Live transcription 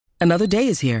Another day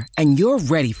is here, and you're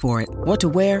ready for it. What to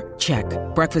wear? Check.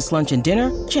 Breakfast, lunch, and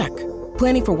dinner? Check.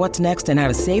 Planning for what's next and how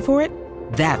to save for it?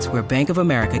 That's where Bank of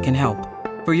America can help.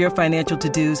 For your financial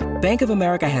to-dos, Bank of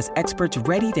America has experts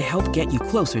ready to help get you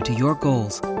closer to your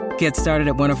goals. Get started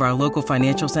at one of our local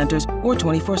financial centers or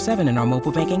 24/7 in our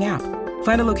mobile banking app.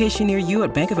 Find a location near you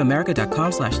at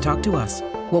bankofamerica.com/talktous.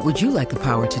 What would you like the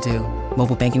power to do?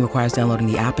 Mobile banking requires downloading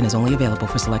the app and is only available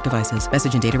for select devices.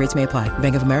 Message and data rates may apply.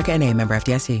 Bank of America N.A., member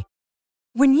FDIC.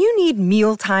 When you need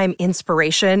mealtime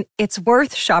inspiration, it's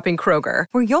worth shopping Kroger,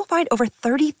 where you'll find over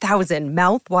 30,000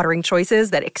 mouth-watering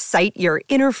choices that excite your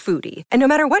inner foodie. And no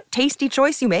matter what tasty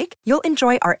choice you make, you'll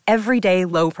enjoy our everyday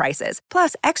low prices,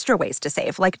 plus extra ways to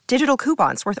save, like digital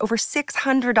coupons worth over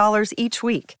 $600 each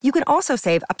week. You can also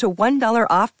save up to $1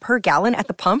 off per gallon at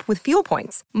the pump with fuel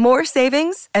points. More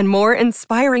savings and more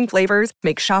inspiring flavors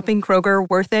make shopping Kroger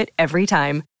worth it every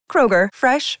time. Kroger,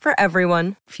 fresh for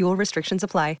everyone. Fuel restrictions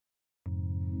apply.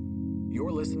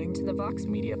 You're listening to the Vox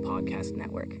Media Podcast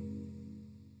Network.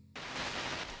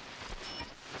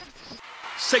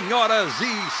 Senhoras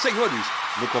e senhores,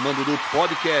 no comando do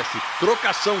podcast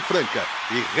Trocação Franca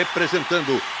e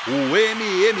representando o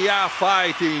MMA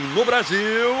Fighting no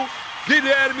Brasil,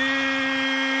 Guilherme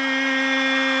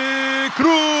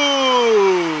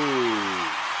Cruz!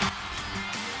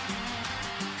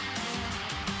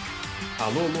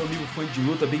 Alô, amigo fã de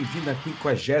luta, bem-vindo à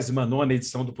 59ª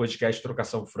edição do podcast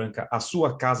Trocação Franca, a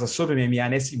sua casa sobre MMA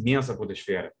nessa imensa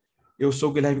podosfera. Eu sou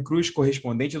o Guilherme Cruz,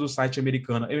 correspondente do site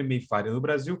americano MMA Fighting no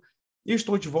Brasil, e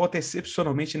estou de volta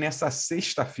excepcionalmente nessa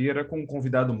sexta-feira com um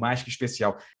convidado mais que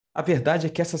especial. A verdade é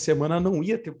que essa semana não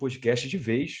ia ter podcast de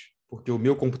vez, porque o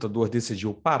meu computador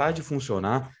decidiu parar de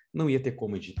funcionar, não ia ter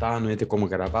como editar, não ia ter como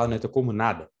gravar, não ia ter como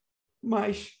nada.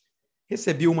 Mas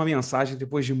recebi uma mensagem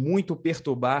depois de muito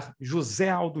perturbar José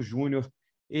Aldo Júnior,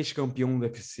 ex-campeão do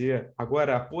UFC,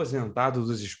 agora aposentado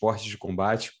dos esportes de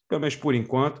combate, pelo menos por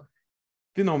enquanto,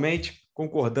 finalmente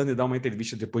concordando em dar uma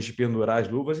entrevista depois de pendurar as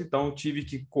luvas, então tive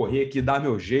que correr aqui, dar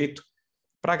meu jeito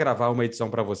para gravar uma edição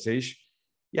para vocês.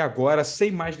 E agora,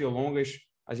 sem mais delongas,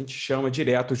 a gente chama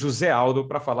direto José Aldo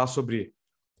para falar sobre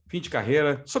fim de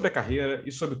carreira, sobre a carreira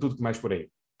e sobre tudo que mais por aí.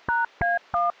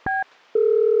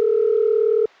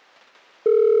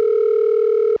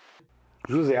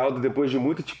 José Aldo, depois de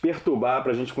muito te perturbar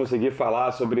para a gente conseguir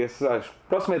falar sobre essa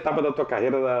próxima etapa da tua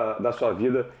carreira, da sua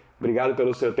vida, obrigado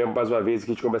pelo seu tempo mais uma vez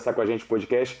aqui de conversar com a gente no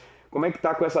podcast. Como é que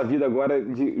tá com essa vida agora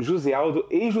de José Aldo,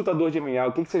 ex-lutador de MMA?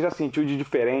 O que você já sentiu de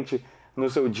diferente no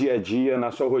seu dia a dia,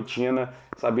 na sua rotina,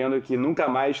 sabendo que nunca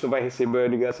mais tu vai receber a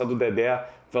ligação do Dedé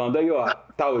falando aí, ó,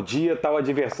 tal dia, tal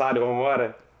adversário,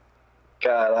 vambora?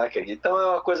 Caraca, então é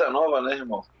uma coisa nova, né,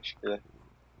 irmão? Acho que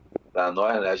pra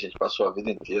nós, né, a gente passou a vida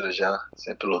inteira já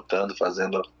sempre lutando,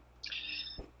 fazendo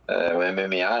o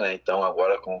MMA, né, então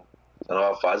agora com essa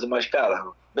nova fase, mas, cara,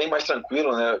 bem mais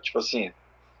tranquilo, né, tipo assim,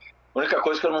 a única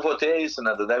coisa que eu não vou ter é isso,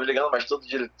 né, deve ligando, mas todo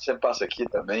dia ele sempre passa aqui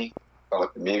também, fala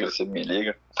comigo, ele sempre me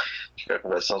liga, a gente fica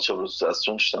conversando sobre os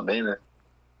assuntos também, né,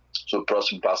 sobre o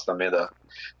próximo passo também da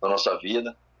nossa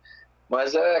vida.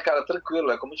 Mas cara,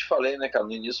 tranquilo, como eu te falei, né, cara,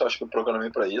 no início eu acho que eu programei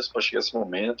pra isso, pra chegar esse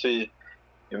momento e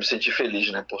eu me senti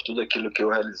feliz, né, por tudo aquilo que eu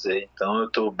realizei. Então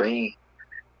eu tô bem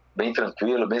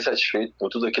tranquilo, bem satisfeito por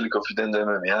tudo aquilo que eu fiz dentro do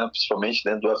MMA, principalmente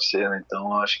dentro do UFC, né. Então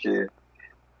eu acho que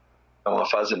é uma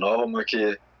fase nova, mas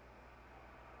que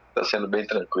tá sendo bem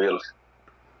tranquilo.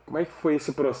 Como é que foi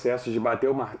esse processo de bater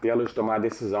o martelo, de tomar a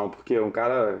decisão? Porque um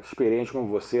cara experiente como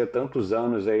você, tantos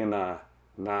anos aí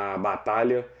na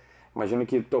batalha, imagino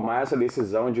que tomar essa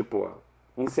decisão de,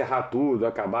 encerrar tudo,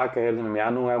 acabar a carreira de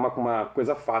MMA não é uma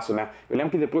coisa fácil, né? Eu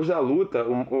lembro que depois da luta,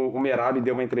 o Merab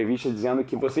deu uma entrevista dizendo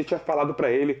que você tinha falado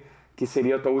para ele que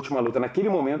seria a tua última luta. Naquele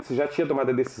momento, você já tinha tomado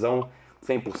a decisão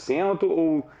 100%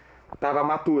 ou estava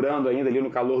maturando ainda ali no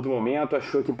calor do momento,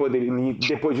 achou que poderia,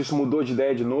 depois disso mudou de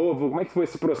ideia de novo? Como é que foi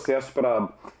esse processo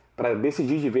para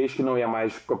decidir de vez que não ia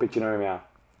mais competir no MMA?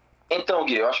 Então,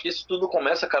 Gui, eu acho que isso tudo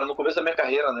começa, cara, no começo da minha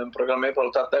carreira, né? Eu me programei para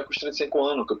lutar até com os 35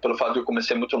 anos, pelo fato de eu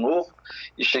comecei muito novo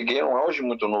e cheguei a um auge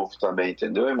muito novo também,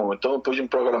 entendeu, irmão? Então eu pude me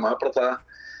programar para estar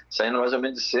saindo mais ou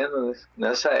menos de cena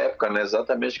nessa época, né?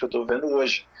 Exatamente o que eu estou vendo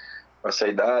hoje, com essa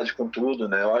idade, com tudo,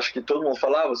 né? Eu acho que todo mundo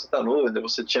fala, você tá novo, ainda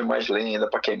você tinha mais lenha ainda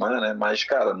para queimar, né? Mas,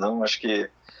 cara, não, acho que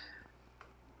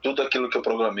tudo aquilo que eu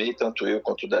programei, tanto eu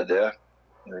quanto o Dedé,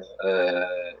 né?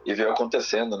 E veio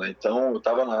acontecendo, né? Então eu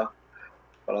tava na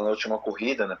última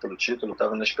corrida, né, pelo título, eu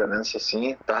tava na esperança,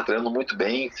 assim, tava treinando muito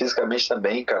bem, fisicamente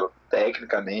também, cara,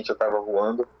 tecnicamente eu tava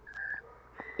voando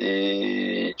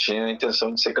e tinha a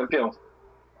intenção de ser campeão.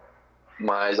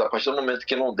 Mas a partir do momento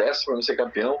que não desse pra mim ser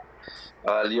campeão,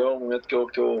 ali é o momento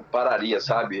que eu pararia,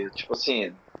 sabe? Tipo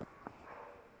assim,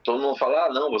 todo mundo fala,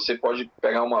 não, você pode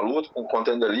pegar uma luta com o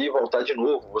contender ali e voltar de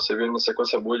novo, você vê uma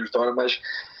sequência boa de vitória, mas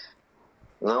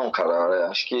não, cara,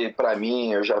 acho que pra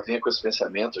mim, eu já vinha com esse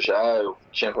pensamento eu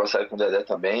tinha conversado com o Dedé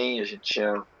também, a gente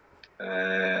tinha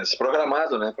se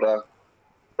programado, né, pra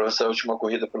essa última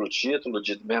corrida pelo título,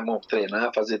 de mesmo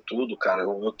treinar, fazer tudo, cara,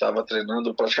 eu tava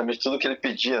treinando praticamente tudo que ele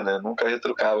pedia, né, nunca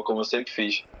retrucava, como eu sempre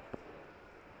fiz.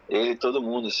 Ele, todo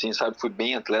mundo, assim, sabe, fui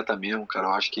bem atleta mesmo, cara,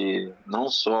 eu acho que não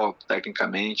só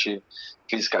tecnicamente,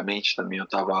 fisicamente também eu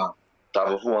tava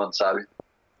voando, sabe,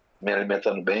 me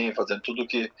alimentando bem, fazendo tudo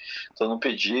que todo mundo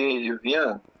pedia e eu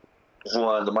vinha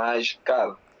voando, mas,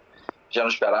 cara, já era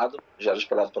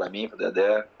esperado pra mim, pro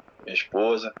Dedé, minha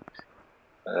esposa,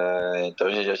 então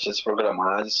a gente já tinha se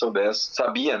programado e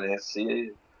sabia, né,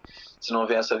 se não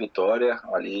viesse a vitória,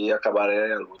 ali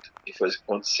acabaria a luta. E foi isso que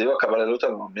aconteceu, acabaria a luta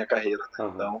não, minha carreira,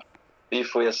 né? Então, e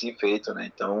foi assim feito, né,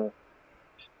 então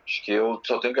acho que eu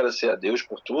só tenho que agradecer a Deus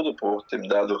por tudo, por ter me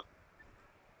dado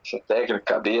essa técnica,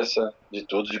 cabeça, de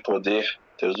tudo, de poder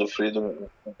ter usufruído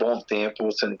um bom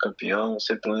tempo sendo campeão,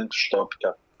 sempre no top,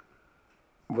 cara.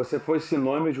 Você foi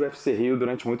sinônimo de UFC Rio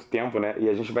durante muito tempo, né? E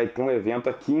a gente vai ter um evento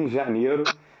aqui em janeiro,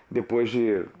 depois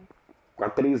de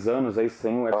quase 3 anos aí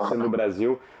sem o UFC no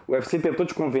Brasil. O UFC tentou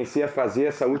te convencer a fazer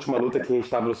essa última luta que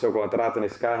restava no seu contrato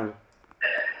nesse card?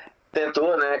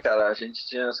 Tentou, né, cara? A gente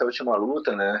tinha essa última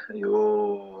luta, né? E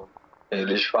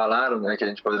eles falaram, né, que a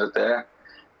gente poderia até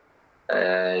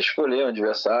escolher um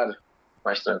adversário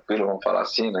mais tranquilo, vamos falar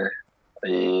assim, né?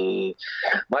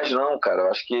 Mas não, cara,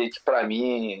 eu acho que pra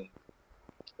mim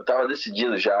eu tava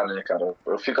decidido já, né, cara?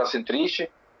 Eu fico assim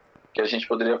triste que a gente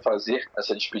poderia fazer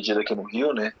essa despedida aqui no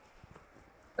Rio, né?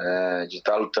 De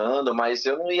estar lutando, mas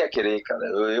eu não ia querer, cara.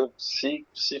 Se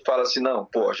fala assim, não,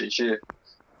 pô, a gente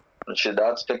não te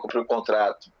dá, tu tem que cumprir o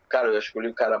contrato. Cara, eu escolhi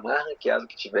o cara mais ranqueado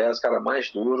que tivesse, o cara mais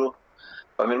duro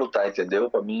pra me lutar, entendeu?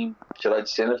 Pra mim tirar de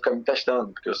cena e ficar me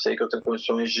testando, porque eu sei que eu tenho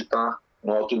condições de estar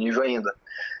no alto nível ainda.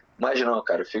 Mas não,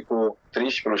 cara, eu fico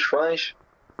triste pelos fãs,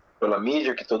 pela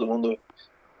mídia, que todo mundo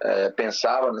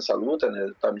pensava nessa luta, né?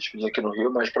 Eu tava me despedindo aqui no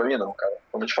Rio, mas pra mim não, cara.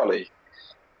 Como eu te falei,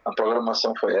 a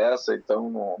programação foi essa,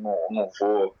 então não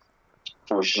vou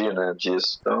fugir, né,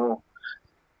 disso. Então,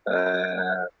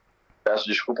 peço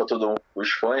desculpa a todos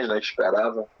os fãs, né, que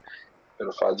esperavam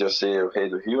pelo fato de eu ser o rei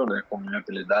do Rio, né, como me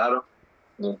apelidaram.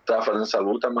 Não tá fazendo essa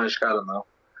luta, mas, cara, não.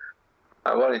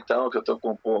 Agora, então, que eu tô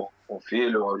com um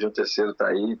filho, o Aldinho terceiro tá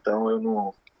aí, então eu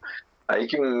não... Aí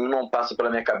que não passa pela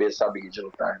minha cabeça, sabe, de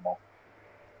lutar, irmão.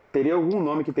 Teria algum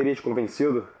nome que teria te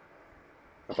convencido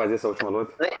a fazer essa última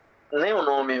luta? Nem o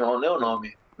nome, irmão, nem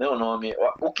o nome.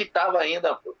 O que tava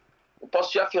ainda... Eu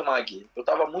posso te afirmar aqui, eu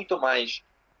tava muito mais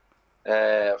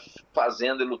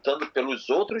fazendo e lutando pelos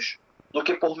outros do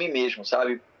que por mim mesmo,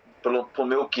 sabe? Por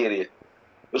meu querer.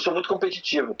 Eu sou muito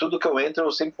competitivo. Tudo que eu entro,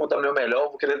 eu sempre vou dar o meu melhor,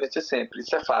 vou querer vencer sempre.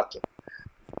 Isso é fato.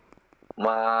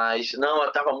 Mas, não,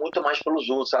 eu tava muito mais pelos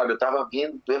outros, sabe? Eu tava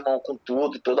vindo, irmão, com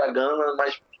tudo, toda a gana,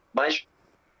 mas mais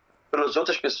pelas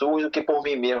outras pessoas do que por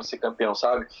mim mesmo ser campeão,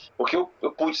 sabe? Porque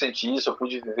eu pude sentir isso, eu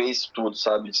pude viver isso tudo,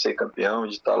 sabe? De ser campeão,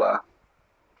 de estar lá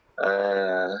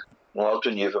no alto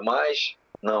nível. Mas,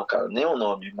 não, cara, nem o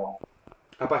nome, irmão.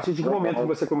 A partir de que momento que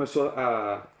você começou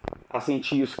a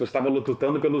sentir isso, que você estava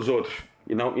lutando pelos outros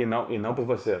e não por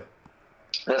você?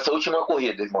 Nessa última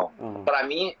corrida, irmão. Pra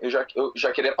mim, eu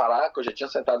já queria parar, que eu já tinha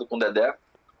sentado com o Dedé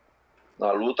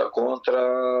na luta contra...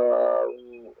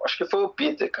 Acho que foi o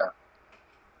Peter, cara.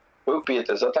 Foi o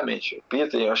Peter, exatamente. O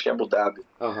Peter, eu acho que é Abu Dhabi.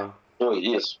 Foi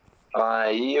isso.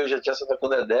 Aí eu já tinha sentado com o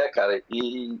Dedé, cara,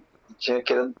 e tinha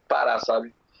querendo parar,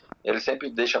 sabe? Ele sempre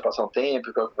deixa passar um tempo,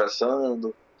 fica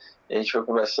conversando, e a gente foi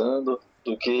conversando,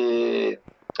 do que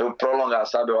eu prolongar,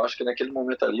 sabe? Eu acho que naquele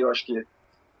momento ali, eu acho que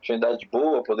tinha idade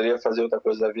boa, poderia fazer outra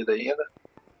coisa da vida ainda,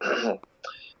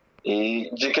 e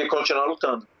de que continuar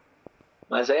lutando.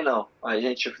 Mas aí não, aí a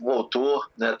gente voltou,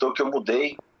 né? Tô que eu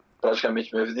mudei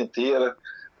praticamente minha vida inteira,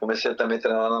 comecei a também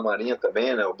treinar lá na Marinha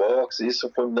também, né? O boxe,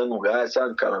 isso foi me dando um gás,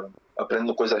 sabe, cara?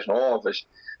 Aprendendo coisas novas,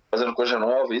 fazendo coisas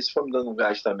novas, isso foi me dando um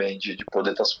gás também de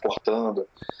poder estar suportando,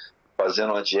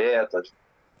 fazendo uma dieta,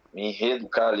 me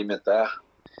reeducar alimentar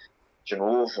de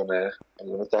novo, né?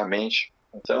 Alimentarmente.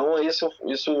 Então,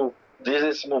 isso desde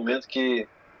esse momento que,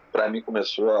 pra mim,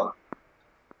 começou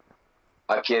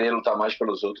a querer lutar mais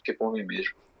pelos outros que por mim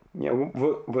mesmo.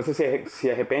 Você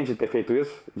se arrepende de ter feito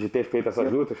isso? De ter feito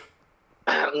essas lutas?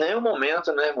 Nenhum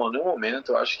momento, né, irmão? Nenhum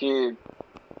momento. Eu acho que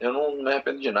eu não me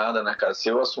arrependo de nada, né, cara? Se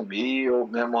eu assumir,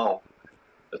 meu irmão,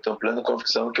 eu tenho plena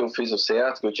convicção que eu fiz o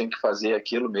certo, que eu tinha que fazer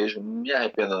aquilo mesmo. Não me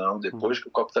arrependo, não. Depois que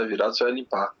o copo tá virado, você vai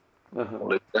limpar. O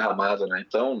leite derramado, né?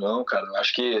 Então, não, cara. Eu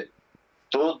acho que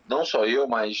não só eu,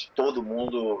 mas todo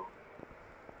mundo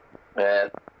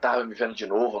tava me vendo de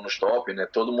novo nos top, né?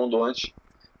 Todo mundo antes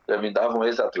já me dava um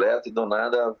ex-atleta e do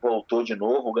nada voltou de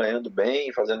novo, ganhando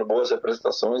bem, fazendo boas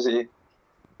representações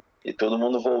e todo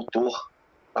mundo voltou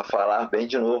a falar bem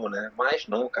de novo, né? Mas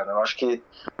não, cara, eu acho que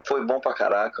foi bom pra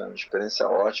caraca, uma experiência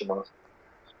ótima,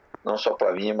 não só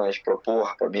pra mim, mas pra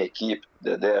minha equipe,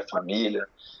 Dedé, família,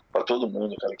 pra todo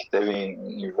mundo, cara, que teve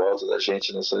em volta da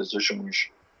gente nessas últimas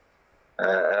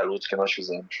lutas que nós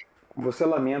fizemos. Você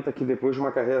lamenta que depois de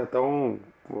uma carreira tão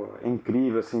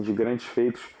incrível, assim, de grandes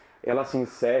feitos, ela se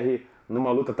encerre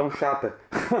numa luta tão chata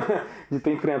de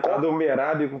ter enfrentado o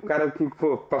Merab, um cara que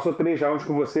passou 3 rounds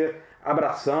com você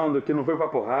abraçando, que não foi pra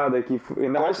porrada, que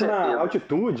ainda mais na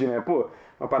altitude, né? Pô,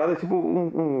 uma parada tipo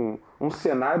um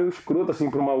cenário escroto, assim,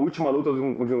 pra uma última luta de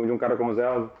um cara como o Zé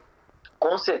Aldo.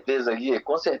 Com certeza, Gui,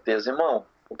 com certeza. Irmão,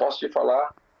 eu posso te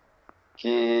falar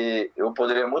que eu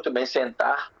poderia muito bem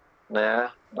sentar,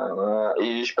 né,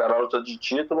 e esperar a luta de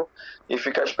título e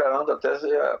ficar esperando até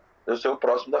eu ser o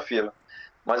próximo da fila.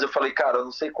 Mas eu falei, cara, eu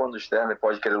não sei quando o Sterling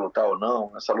pode querer lutar ou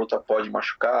não, essa luta pode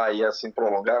machucar e assim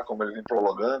prolongar como ele vem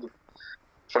prolongando.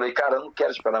 Falei, cara, eu não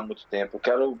quero esperar muito tempo, eu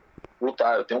quero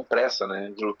lutar, eu tenho pressa,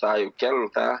 né, de lutar, eu quero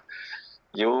lutar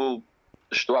e eu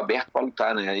estou aberto para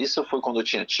lutar, né. Isso foi quando eu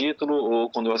tinha título ou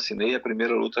quando eu assinei a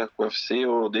primeira luta com o UFC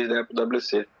ou desde a época do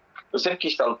WC. Eu sempre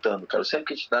quis estar lutando, cara, eu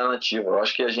sempre quis estar na ativa. Eu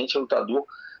acho que a gente, lutador,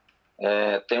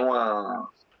 tem um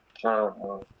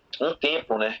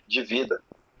tempo, né, de vida.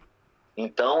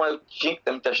 Então eu tinha que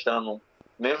estar me testando,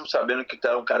 mesmo sabendo que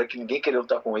era um cara que ninguém queria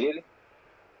lutar com ele,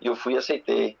 e eu fui e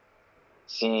aceitei.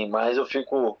 Sim, mas eu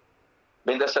fico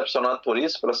bem decepcionado por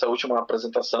isso, por essa última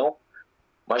apresentação.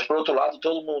 Mas, por outro lado,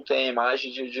 todo mundo tem a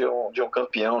imagem de um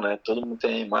campeão, né? Todo mundo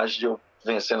tem a imagem de eu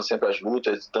vencendo sempre as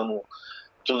lutas, dando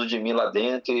tudo de mim lá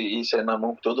dentro e sair na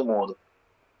mão com todo mundo.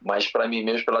 Mas para mim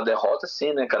mesmo, pela derrota,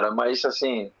 sim, né, cara? Mas,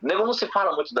 assim, não se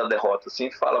fala muito da derrota,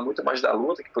 assim, fala muito mais da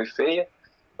luta, que foi feia.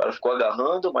 O cara ficou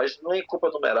agarrando, mas não é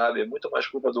culpa do Merab, é muito mais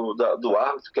culpa do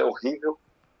árbitro, que é horrível.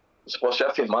 Isso posso te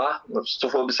afirmar. Se tu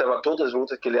for observar todas as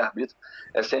lutas que ele arbitra,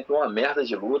 é sempre uma merda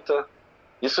de luta.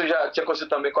 Isso já tinha acontecido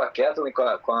também com a Kathleen,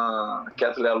 com a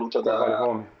Kathleen, a luta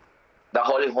da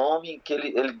Holly Holm, que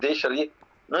ele deixa ali.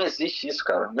 Não existe isso,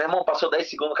 cara. Meu irmão, passou 10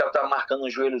 segundos, o cara tá marcando um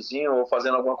joelhozinho ou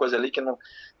fazendo alguma coisa ali que não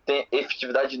tem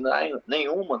efetividade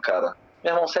nenhuma, cara.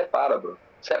 Meu irmão, separa, bro.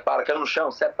 Separa, caiu no chão,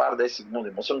 separa 10 segundos,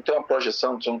 irmão. Você não tem uma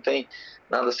projeção, você não tem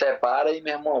nada, separa e,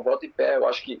 meu irmão, volta em pé. Eu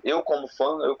acho que eu, como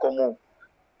fã, eu como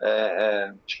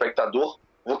espectador,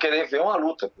 vou querer ver uma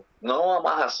luta, pô. Não uma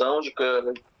amarração de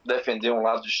defender um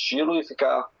lado do estilo e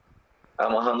ficar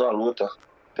amarrando a luta.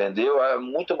 Entendeu? É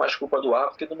muito mais culpa do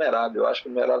árbitro que do Merab. Eu acho que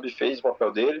o Merab fez o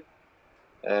papel dele,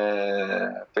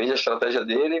 fez a estratégia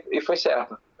dele e foi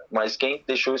certo. Mas quem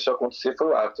deixou isso acontecer foi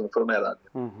o árbitro, não foi o Merab.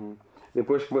 Uhum.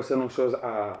 Depois que você anunciou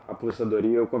a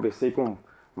aposentadoria, eu conversei com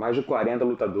mais de 40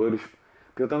 lutadores,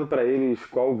 perguntando para eles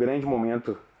qual o grande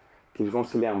momento que eles vão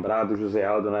se lembrar do José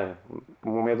Aldo, né?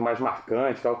 Um momento mais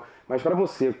marcante e tal. Mas para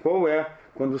você, qual é,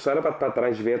 quando você olha para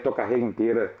trás e vê a tua carreira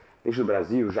inteira, desde o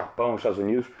Brasil, Japão, Estados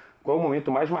Unidos, qual o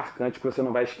momento mais marcante que você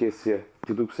não vai esquecer de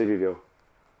tudo que você viveu?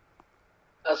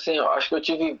 Assim, eu acho que eu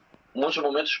tive muitos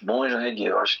momentos bons, né, Gui?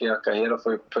 Eu acho que a carreira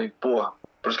foi porra.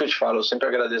 Por isso que eu te falo, eu sempre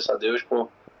agradeço a Deus por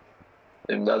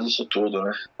ter me dado isso tudo,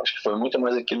 né? Acho que foi muito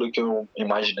mais aquilo que eu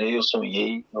imaginei, eu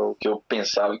sonhei, ou que eu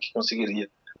pensava que conseguiria.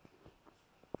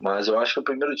 Mas eu acho que o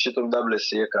primeiro título do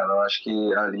WC, cara, eu acho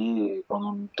que ali, quando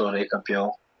eu me tornei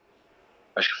campeão,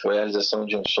 acho que foi a realização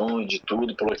de um sonho, de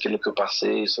tudo, por aquilo que eu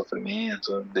passei,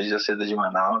 sofrimento, desde a saída de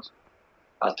Manaus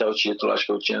até o título, acho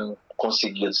que eu tinha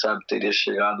conseguido, sabe? Teria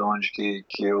chegado onde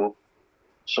que eu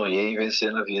sonhei em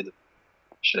vencer na vida.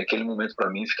 Acho que naquele momento, para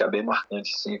mim, fica bem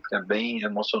marcante, sim, fica bem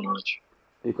emocionante.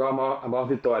 E qual a maior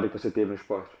vitória que você teve no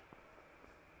esporte?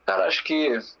 Cara, acho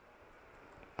que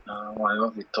a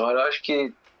maior vitória, acho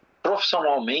que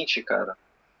profissionalmente, cara,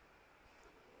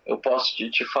 eu posso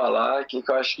te falar que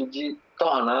eu acho que de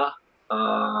tornar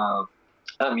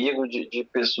amigo de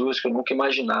pessoas que eu nunca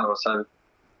imaginava, sabe?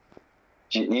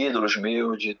 De ídolos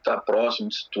meus, de estar próximo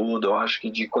disso tudo. Eu acho que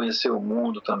de conhecer o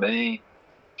mundo também,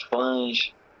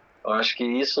 fãs. Eu acho que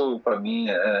isso, para mim,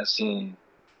 é assim,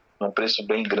 um preço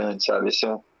bem grande, sabe? Esse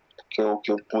é que eu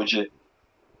pude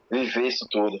viver isso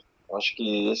tudo. Eu acho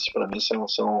que esses, para mim,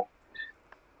 são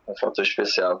um fator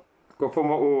especial. Qual foi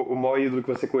o maior ídolo que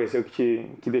você conheceu que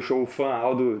deixou o fã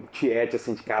Aldo tiete,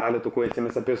 assim, de caralho, eu tô conhecendo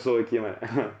essa pessoa aqui, mano?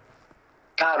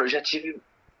 Cara, eu já tive,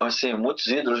 assim, muitos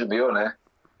ídolos meus, né?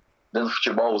 Dentro do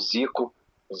futebol, o Zico,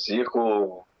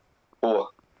 pô,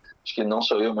 acho que não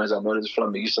sou eu, mas a maioria dos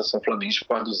flamenguistas são flamenguistas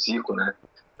por causa do Zico, né?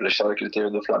 Pela história que ele teve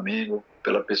do Flamengo,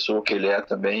 pela pessoa que ele é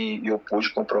também, e eu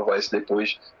pude comprovar isso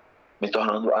depois me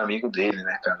tornando amigo dele,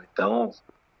 né, cara? Então,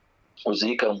 o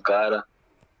Zica é um cara,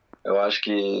 eu acho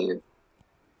que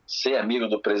ser amigo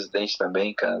do presidente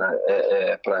também, cara,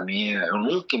 para mim, eu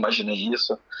nunca imaginei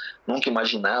isso, nunca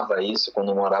imaginava isso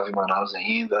quando eu morava em Manaus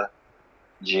ainda,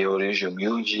 de origem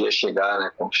humilde, ia chegar,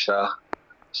 né, conquistar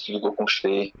isso tudo que eu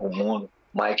conquistei, o mundo.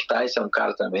 Mike Tyson é um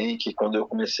cara também que quando eu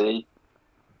comecei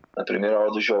na primeira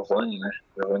aula do Giovanni, né,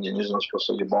 Giovanni Diniz, nosso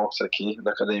professor de boxe aqui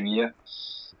da academia,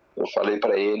 eu falei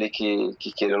para ele que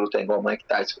queria lutar igual o Mike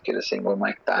Tyson, que queria ser igual o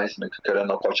Mike Tyson, né, que queria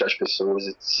nocautear as pessoas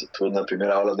e tudo na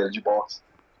primeira aula dele de boxe.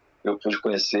 Eu pude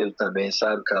conhecê-lo também,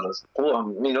 sabe, cara? Pô,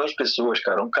 milhões de pessoas,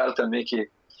 cara. Um cara também que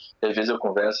às vezes eu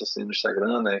converso assim no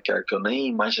Instagram, né, que eu nem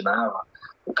imaginava.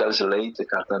 O Kelly Slater,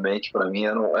 cara, também, que pra mim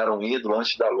era um ídolo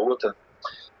antes da luta.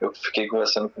 Eu fiquei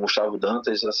conversando com o Gustavo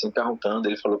Dantas, assim, perguntando.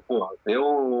 Ele falou, pô,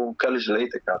 o Kelly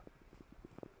Slater, cara.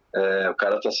 O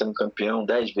cara tá sendo campeão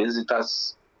 10 vezes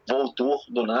e voltou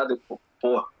do nada, pô,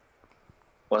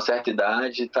 com uma certa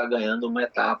idade, tá ganhando uma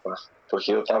etapa.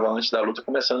 Porque eu estava antes da luta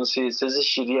começando se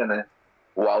existiria, né,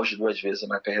 o auge 2 vezes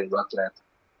na carreira do atleta.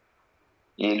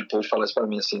 E ele pôde falar isso para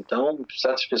mim, assim, então,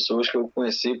 certas pessoas que eu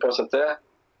conheci, posso até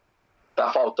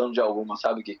estar faltando de alguma,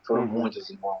 sabe, que foram muitas,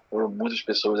 irmão, foram muitas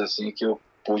pessoas, assim, que eu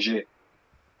pude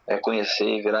conhecer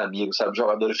e virar amigo, sabe,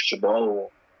 jogador de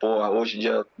futebol, pô, hoje em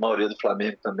dia, a maioria do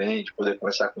Flamengo também, de poder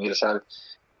conversar com ele, sabe,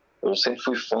 eu sempre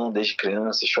fui fã desde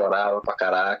criança, chorava pra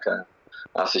caraca,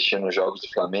 assistindo os jogos do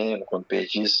Flamengo, quando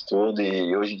perdi isso tudo,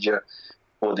 e hoje em dia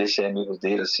poder ser amigo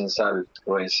dele, assim, sabe,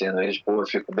 conhecendo eles, pô, eu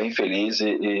fico bem feliz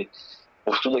e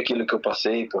por tudo aquilo que eu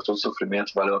passei, por todo o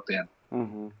sofrimento, valeu a pena.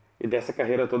 E dessa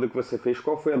carreira toda que você fez,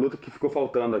 qual foi a luta que ficou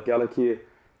faltando? Aquela que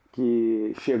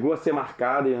chegou a ser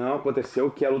marcada e não aconteceu,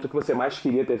 que é a luta que você mais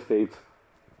queria ter feito?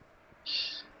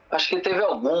 Acho que teve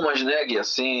algumas, né, Gui,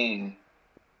 assim,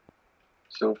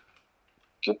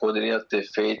 que eu poderia ter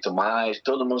feito mais.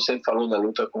 Todo mundo sempre falou da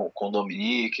luta com o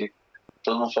Dominique,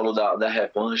 todo mundo falou da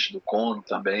revanche do Conor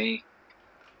também,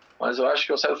 mas eu acho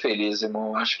que eu saio feliz,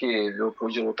 irmão. Acho que eu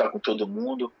pude lutar com todo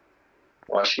mundo,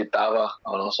 eu acho que estava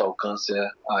ao nosso alcance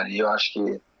ali. Eu acho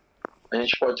que a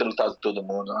gente pode ter lutado com todo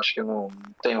mundo. Eu acho que não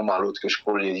tem uma luta que eu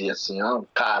escolheria assim,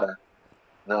 cara,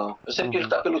 não. Eu sempre quis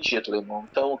lutar pelo título, irmão.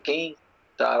 Então quem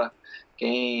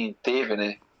teve,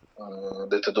 né,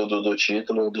 detentor do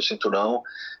título, do cinturão,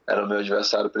 era o meu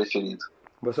adversário preferido.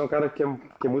 Você é um cara que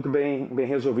é muito bem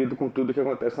resolvido com tudo que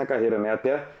acontece na carreira, né?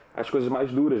 Até as coisas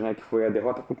mais duras, né? Que foi a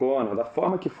derrota pro Conor, da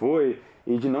forma que foi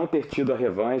e de não ter tido a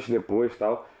revanche depois e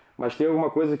tal. Mas tem alguma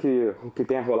coisa que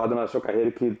tenha rolado na sua carreira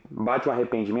que bate um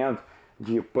arrependimento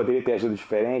de poderia ter agido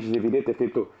diferente, deveria ter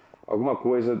feito alguma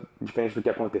coisa diferente do que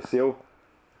aconteceu?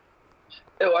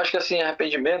 Eu acho que, assim,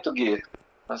 arrependimento, Gui,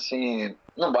 assim,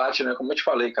 não bate, né? Como eu te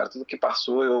falei, cara, tudo que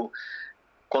passou,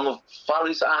 quando falo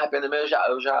isso, arrependimento,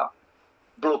 eu já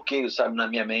bloqueio, sabe, na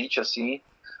minha mente, assim,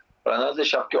 pra não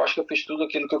deixar, porque eu acho que eu fiz tudo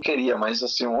aquilo que eu queria, mas,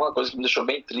 assim, uma coisa que me deixou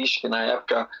bem triste, que na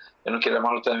época eu não queria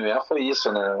mais lutar MMA, foi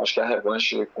isso, né? Eu acho que a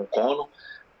revanche com o Conor,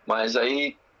 mas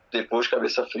aí, depois,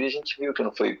 cabeça fria, a gente viu que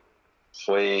não foi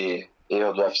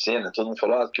erro do UFC, né? Todo mundo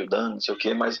falou que o Dan, não sei o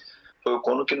quê, mas foi o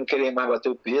Conor que não queria mais bater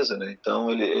o peso, né? Então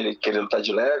ele queria lutar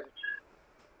de leve,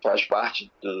 faz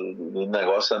parte do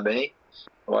negócio também.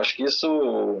 Eu acho que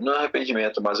isso não é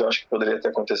arrependimento, mas eu acho que poderia ter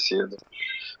acontecido.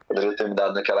 Poderia ter me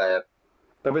dado naquela época.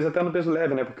 Talvez até no peso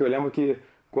leve, né? Porque eu lembro que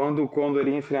quando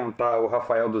ele ia enfrentar o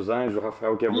Rafael dos Anjos, o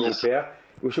Rafael quebrou o pé,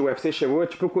 o UFC chegou a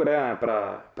te procurar, né?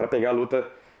 Pra pegar a luta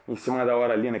em cima da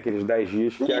hora ali, naqueles 10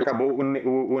 dias, que acabou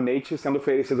o Nate sendo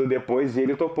oferecido depois e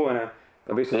ele topou, né?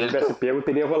 Talvez se ele tivesse pego,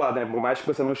 teria rolado, né? Por mais que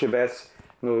você não estivesse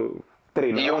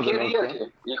treinando. E eu queria,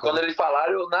 né? E quando eles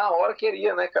falaram, eu na hora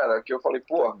queria, né, cara? Que eu falei,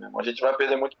 pô, meu irmão, a gente vai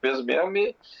perder muito peso mesmo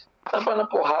e tá na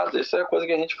porrada. Isso é coisa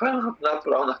que a gente faz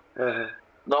natural, né?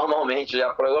 Normalmente,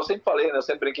 já, eu sempre falei, né? Eu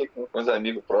sempre brinquei com os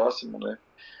amigos próximos, né?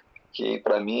 Que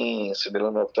pra mim, subir lá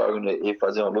no octógono e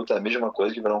fazer uma luta é a mesma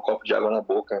coisa que virar um copo de água na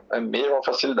boca. É a mesma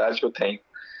facilidade que eu tenho.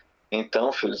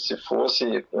 Então, filho, se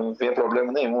fosse, não via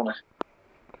problema nenhum, né?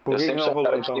 Por que não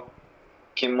rolou, então?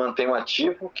 Que me mantenho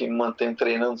ativo, que me mantenho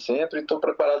treinando sempre e tô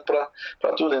preparado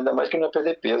pra tudo, ainda mais que não ia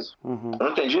perder peso. Eu não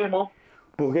entendi, irmão?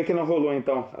 Por que não rolou,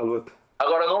 então, a luta?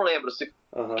 Agora, eu não lembro se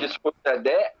que isso foi o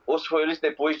Dedé ou se foi eles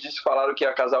depois disso falaram que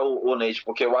ia casar o Nate,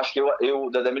 porque eu acho que o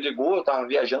Dedé me ligou, eu tava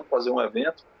viajando pra fazer um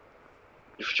evento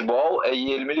de futebol,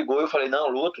 aí ele me ligou e eu falei, não,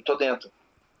 luto, tô dentro.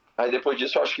 Aí depois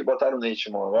disso eu acho que botaram o Nate,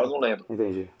 irmão, agora eu não lembro.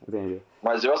 Entendi.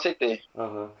 Mas eu aceitei.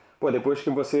 Pô, depois que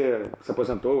você se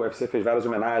aposentou, o UFC fez várias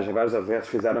homenagens, vários atletas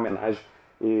fizeram homenagem,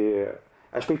 e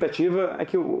a expectativa é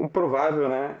que o provável,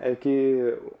 né, é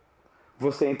que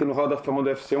você entre no Hall da Fama do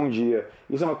UFC um dia.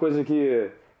 Isso é uma coisa que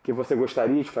que você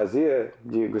gostaria de fazer?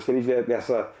 Gostaria de ver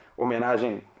dessa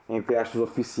homenagem, entre aspas,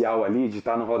 oficial ali, de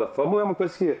estar no Hall da Fama? Ou é uma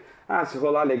coisa que, se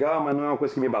rolar legal, mas não é uma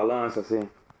coisa que me balança, assim?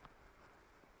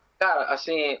 Cara,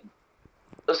 assim,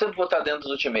 eu sempre vou estar dentro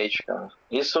do Ultimate, cara.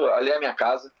 Isso, ali é a minha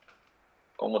casa.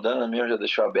 Como o Dana mesmo já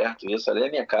deixou aberto isso, ali é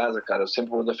a minha casa, cara. Eu sempre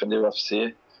vou defender o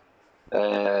UFC.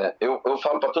 Eu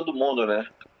falo pra todo mundo, né?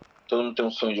 Todo mundo tem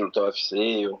um sonho de lutar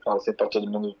UFC. Eu falo sempre pra todo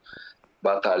mundo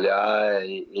batalhar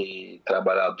e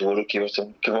trabalhar duro que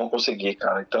vão conseguir,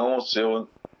 cara. Então, se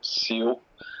eu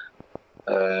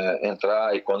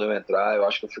entrar, e quando eu entrar, eu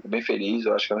acho que eu fico bem feliz.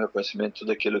 Eu acho que é um reconhecimento de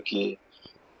tudo aquilo que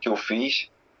eu fiz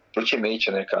pro Ultimate,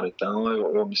 né, cara? Então,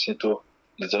 eu me sinto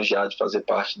lisonjeado de fazer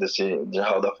parte de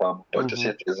Hall da Fama. Pode ter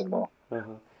certeza, irmão.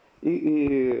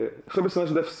 E sobre esse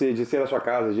lance do UFC, de ser na sua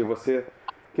casa, de você...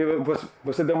 Que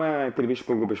você deu uma entrevista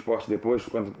pro Globo Esporte depois,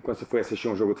 quando você foi assistir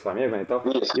um jogo do Flamengo, né, e tal,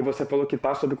 e você falou que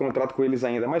tá sob contrato com eles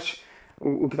ainda, mas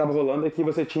o que tava rolando é que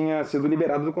você tinha sido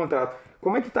liberado do contrato.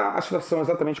 Como é que tá a situação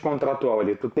exatamente contratual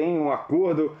ali? Tu tem um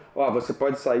acordo, você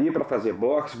pode sair para fazer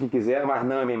boxe, o que quiser, mas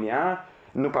não MMA,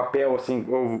 no papel, assim,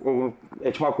 ou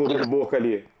é tipo um acordo de boca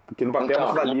ali? Porque no papel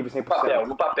você tá livre 100%.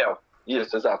 No papel,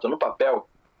 isso, exato. No papel,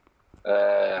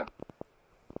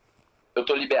 eu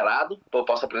tô liberado, eu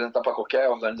posso apresentar para qualquer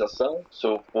organização. Se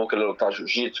eu for querer lutar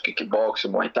jiu-jitsu, kickbox,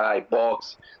 muay thai,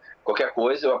 boxe, qualquer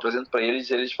coisa, eu apresento para eles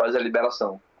e eles fazem a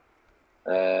liberação.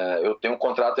 Eu tenho um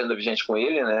contrato ainda vigente com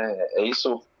ele, né? É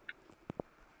isso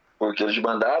porque eles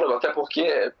mandaram, até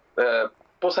porque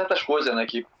por certas coisas, né,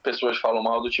 que pessoas falam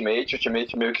mal do Ultimate, o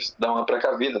Ultimate meio que dá uma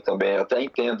precavida também. Eu até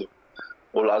entendo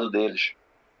o lado deles.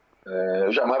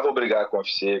 Eu jamais vou brigar com o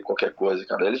UFC, qualquer coisa,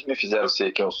 cara. Eles me fizeram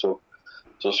ser quem eu sou.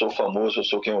 Se eu sou famoso, se eu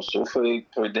sou quem eu sou, foi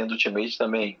dentro do Ultimate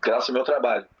também, graças ao meu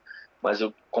trabalho. Mas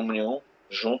eu comunhão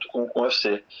junto com o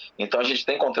UFC. Então a gente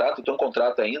tem contrato, eu tenho um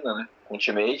contrato ainda, né, com o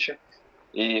Ultimate,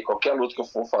 e qualquer luta que eu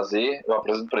for fazer, eu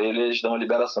apresento pra eles e eles dão a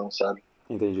liberação, sabe?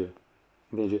 Entendi.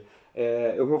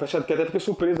 Eu vou fechar que até fiquei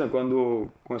surpreso, né, quando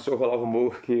começou a rolar o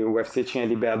rumor que o UFC tinha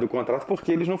liberado o contrato,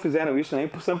 porque eles não fizeram isso nem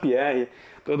pro Saint-Pierre.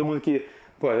 Todo mundo que...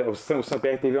 o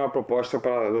Saint-Pierre teve uma proposta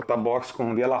para lutar boxe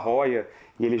com o De La Hoya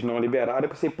e eles não liberaram. Eu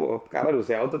pensei, cara, o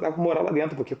Zé Aldo tá com moral lá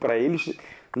dentro, porque para eles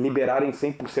liberarem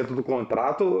 100% do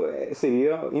contrato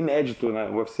seria inédito, né,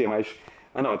 o UFC. Mas,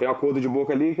 não, tem um acordo de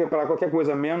boca ali que é para qualquer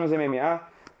coisa menos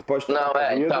MMA. Pode não,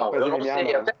 então, eu não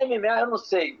sei. Até MMA eu não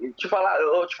sei.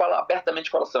 Eu vou te falar abertamente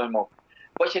de coração, irmão.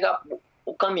 Pode chegar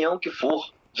o caminhão que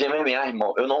for de MMA,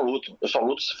 irmão. Eu não luto. Eu só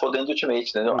luto se for dentro do Ultimate,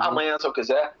 entendeu? Amanhã, se eu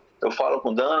quiser, eu falo com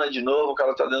o Dana de novo, o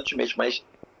cara tá dentro do Ultimate. Mas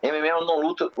MMA eu não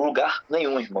luto em lugar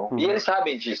nenhum, irmão. E eles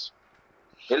sabem disso.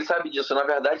 Na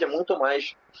verdade, é muito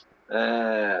mais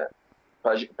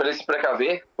para eles se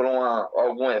precaver por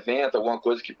algum evento, alguma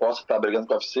coisa que possa estar brigando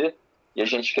com o UFC e a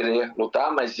gente querer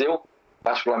lutar, mas eu,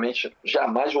 particularmente,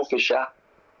 jamais vou fechar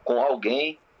com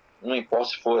alguém, não importa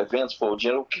se for evento, se for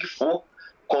dinheiro, o que for,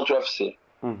 contra o UFC.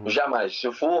 Jamais. Se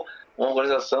eu for uma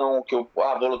organização que eu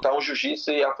vou lutar um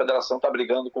jiu-jitsu e a federação está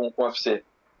brigando com o UFC,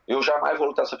 eu jamais vou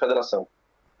lutar essa federação.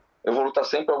 Eu vou lutar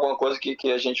sempre alguma coisa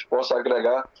que a gente possa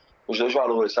agregar os dois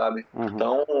valores, sabe?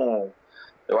 Então,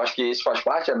 eu acho que isso faz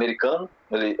parte, americano,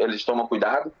 eles tomam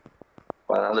cuidado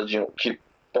para nada que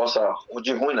possa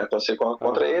de ruim, né, acontecer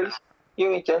contra eles, e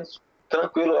eu entendo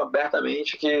tranquilo,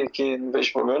 abertamente, que não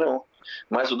vejo problema nenhum.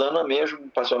 Mas o Dana mesmo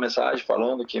passou uma mensagem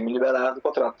falando que me liberaram do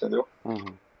contrato, entendeu?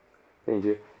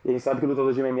 Entendi. E a gente sabe que o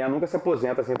lutador de MMA nunca se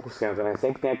aposenta 100%, né?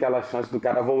 Sempre tem aquela chance do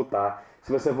cara voltar.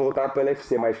 Se você voltar pelo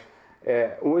UFC, mas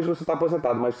hoje você está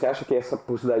aposentado, mas você acha que essa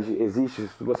possibilidade existe?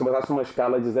 Se você botasse uma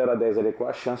escala de 0 a 10 ali, qual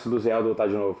a chance do Zé Aldo voltar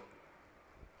de novo?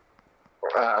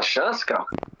 A chance, cara?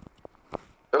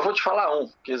 Eu vou te falar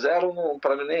que 0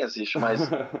 para mim nem existe, mas...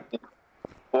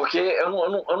 Porque eu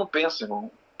não penso, irmão.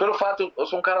 Pelo fato, eu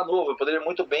sou um cara novo, eu poderia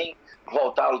muito bem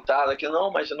voltar a lutar daqui.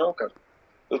 Mas não, cara.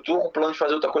 Eu tô com o plano de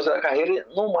fazer outra coisa da carreira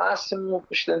e, no máximo,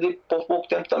 estender por pouco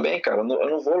tempo também, cara. Eu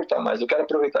não vou lutar mais. Eu quero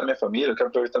aproveitar minha família, eu quero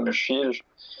aproveitar meus filhos.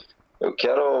 Eu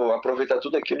quero aproveitar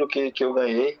tudo aquilo que eu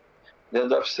ganhei dentro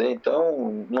do UFC.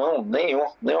 Então,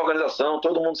 nem organização,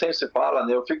 todo mundo sempre se fala,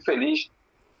 né? Eu fico feliz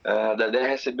da ideia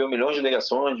recebeu milhões de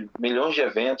ligações, milhões de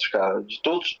eventos, cara, de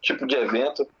todo tipo de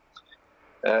evento.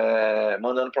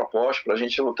 Mandando proposta pra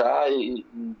gente lutar e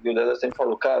o Dedé sempre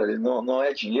falou, cara, ele não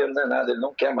é dinheiro, não é nada, ele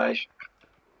não quer mais,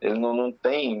 ele não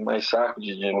tem mais saco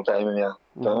de lutar MMA.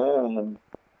 Então,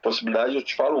 possibilidade eu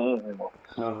te falo irmão,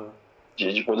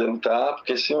 de poder lutar,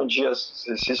 porque se um dia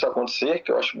se isso acontecer,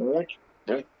 que eu acho muito,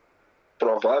 muito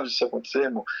provável isso acontecer,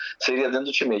 irmão, seria dentro do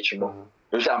Ultimate, irmão.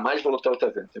 Eu jamais vou lutar outro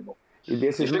evento, irmão.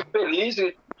 E fico feliz,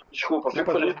 fico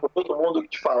feliz por todo mundo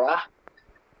te falar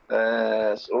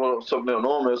sobre meu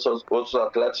nome, outros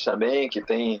atletas também que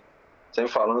tem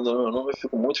sempre falando do meu nome, eu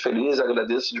fico muito feliz,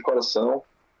 agradeço de coração.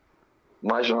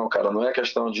 Mas não, cara, não é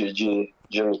questão de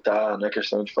lutar, não é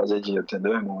questão de fazer dinheiro,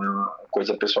 entendeu, irmão? É uma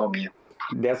coisa pessoal minha.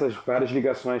 Dessas várias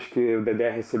ligações que o Dedé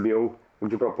recebeu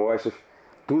de propostas,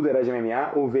 tudo era de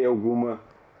MMA ou veio alguma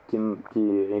que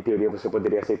em teoria você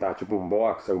poderia aceitar, tipo um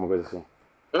boxe, alguma coisa assim?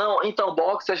 Não, então,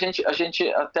 boxe a gente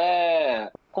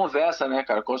até conversa, né,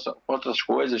 cara, com outras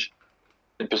coisas.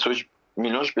 Tem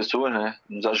milhões de pessoas, né,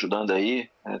 nos ajudando aí,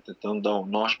 tentando dar um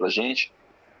norte pra gente.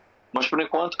 Mas por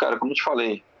enquanto, cara, como eu te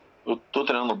falei, eu tô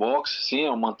treinando boxe, sim,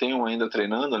 eu mantenho ainda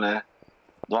treinando, né,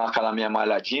 dou aquela minha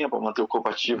malhadinha pra manter o corpo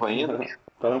ativo ainda.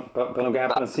 Pra não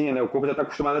ganhar pancinha, né, o corpo já tá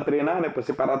acostumado a treinar, né, pra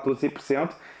você parar tudo 100%,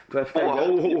 tu vai ficar igual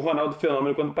o Ronaldo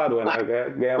Fenômeno quando parou, né,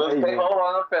 ganhar mais. Igual o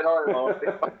Ronaldo Fenômeno, irmão,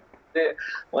 ter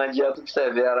uma dieta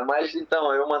severa, mas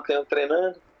então eu mantenho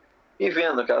treinando e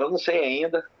vendo, cara, eu não sei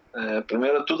ainda.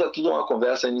 Primeiro, tudo é uma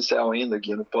conversa inicial ainda,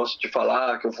 Gui, não posso te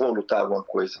falar que eu vou lutar alguma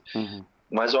coisa.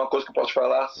 Mas uma coisa que eu posso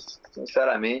falar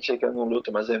sinceramente é que eu não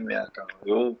luto mais MMA, cara.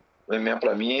 O MMA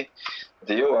pra mim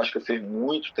deu, acho que eu fiz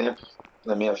muito tempo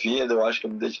na minha vida, eu acho que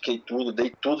eu me dediquei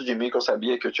dei tudo de mim, que eu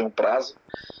sabia que eu tinha um prazo,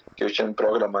 que eu tinha me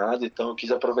programado, então eu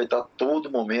quis aproveitar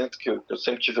todo momento que eu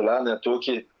sempre tive lá, né, à toa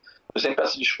que eu sempre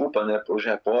peço desculpa, né, para os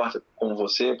repórteres, como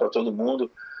você, para todo mundo,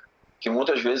 que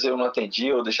muitas vezes eu não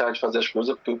atendia ou deixava de fazer as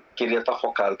coisas porque eu queria estar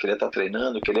focado, queria estar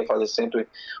treinando, queria fazer sempre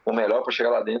o melhor para chegar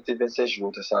lá dentro e vencer as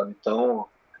lutas, sabe? Então,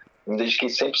 me dediquei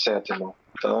 100%, irmão.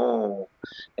 Então,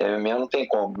 MMA não tem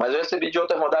como. Mas eu recebi de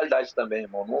outras modalidades também,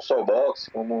 irmão. Não só o boxe,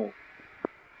 como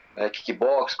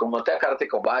kickbox, como até karate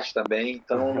combate também.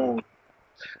 Então,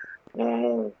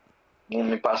 não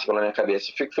me passa pela minha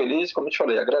cabeça. Fico feliz, como eu te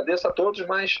falei, agradeço a todos,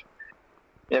 mas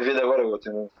minha vida agora é outra,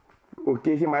 irmão. O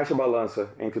que mais te balança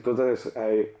entre todas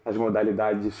as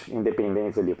modalidades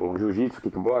independentes ali? Pô, jiu-jitsu,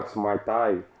 kickbox, muay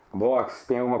thai, boxe,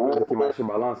 tem alguma coisa que mais te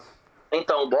balança?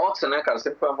 Então, boxe, né, cara,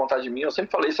 sempre foi uma vontade minha. Eu sempre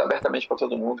falei isso abertamente pra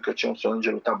todo mundo, que eu tinha um sonho de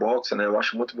lutar boxe, né? Eu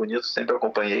acho muito bonito, sempre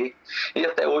acompanhei. E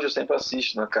até hoje eu sempre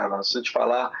assisto, né, cara? Se eu te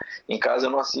falar, em casa eu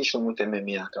não assisto muito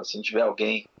MMA, cara. Se tiver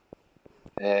alguém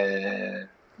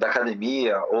da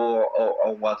academia ou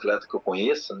algum atleta que eu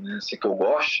conheça, né, assim, que eu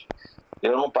goste,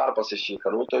 eu não paro pra assistir,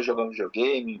 cara. Ou eu tô jogando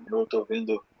videogame, ou eu tô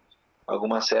vendo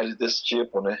alguma série desse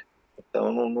tipo, né?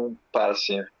 Então não para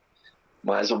assim.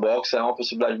 Mas o boxe é uma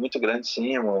possibilidade muito grande,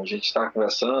 sim, irmão. A gente está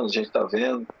conversando, a gente está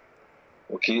vendo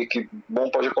o que bom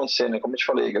pode acontecer, né? Como eu te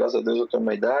falei, graças a Deus eu tenho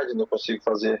uma idade, não consigo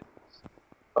fazer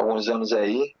alguns anos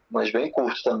aí, mas bem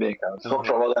curto também, cara. Não vou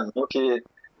falar não, que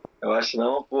eu acho que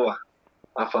não, pô,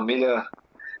 a família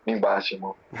me bate,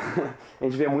 irmão. A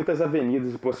gente vê muitas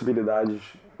avenidas e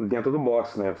possibilidades dentro do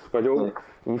boxe, né? Você pode ou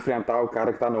enfrentar o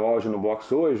cara que está no auge no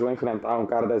boxe hoje, ou enfrentar um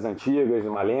cara das antigas,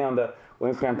 uma lenda, ou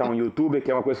enfrentar um youtuber, que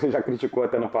é uma coisa que você já criticou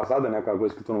até no passado, né? Que é uma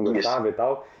coisa que tu não gostava e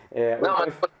tal. Não,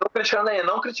 mas tô criticando aí,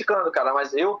 não criticando, cara,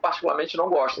 mas eu particularmente não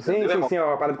gosto. Sim, é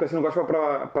uma parada que você não gosta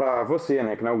pra você,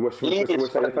 né? Que não é o gosto que você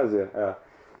gostaria de fazer.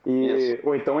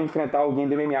 Ou então enfrentar alguém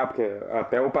do MMA, porque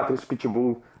até o Patrício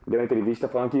Pitbull deu uma entrevista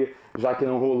falando que, já que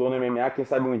não rolou no MMA, quem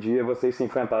sabe um dia vocês se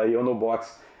enfrentariam no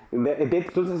boxe.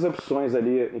 Dentre todas as opções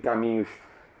ali e caminhos,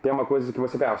 tem uma coisa que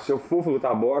você pensa, se eu for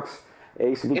lutar boxe, é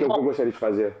isso aqui que eu gostaria de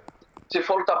fazer. Se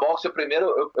for lutar boxe,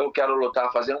 eu quero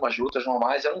lutar, fazer umas lutas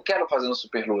normais, eu não quero fazer uma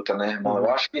super luta, né, irmão? Eu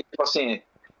acho que, tipo assim,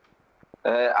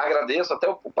 agradeço até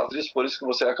o Patrício por isso que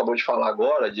você acabou de falar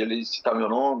agora, de ele citar meu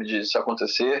nome, de isso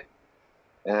acontecer.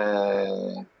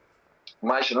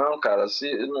 Mas não, cara,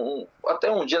 até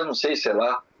um dia, não sei, sei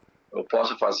lá, eu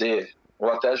posso fazer, ou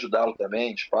até ajudá-lo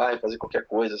também, de pai, fazer qualquer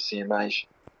coisa assim, mas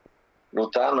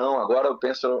lutar não. Agora eu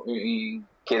penso em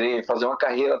querer fazer uma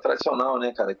carreira tradicional,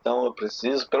 né, cara? Então eu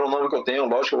preciso, pelo nome que eu tenho,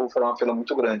 lógico que eu vou fazer uma fila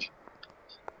muito grande,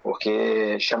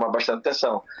 porque chama bastante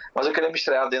atenção. Mas eu queria me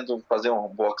estrear dentro, fazer um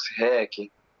box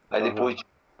hack, aí depois,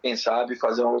 quem sabe,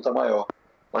 fazer uma luta maior.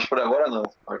 Mas por agora não.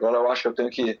 Agora eu acho que eu tenho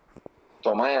que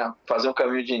fazer um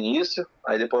caminho de início,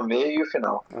 aí depois meio e o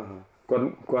final.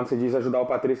 Quando você diz ajudar o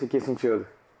Patrício, em que sentido?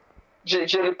 De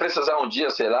ele precisar um dia,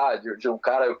 sei lá, de um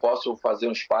cara, eu posso fazer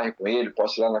um sparring com ele,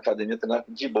 posso ir lá na academia treinar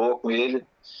de boa com ele,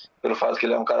 pelo fato que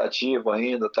ele é um cara ativo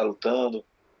ainda, tá lutando,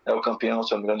 é o campeão,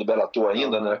 se não me engano, do Bellator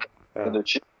ainda, né?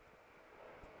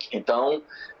 Então,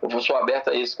 eu sou aberto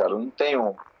a isso, cara. Eu não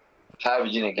tenho raiva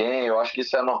de ninguém, eu acho que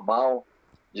isso é normal,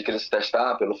 de querer se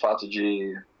testar pelo fato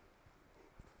de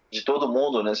todo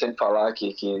mundo, né, sempre falar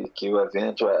que o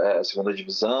evento é a segunda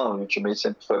divisão, o Ultimate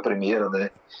sempre foi a primeira,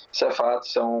 né, isso é fato,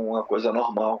 isso é uma coisa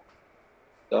normal.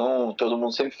 Então, todo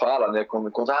mundo sempre fala, né, quando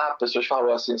pessoas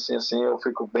falam assim, eu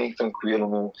fico bem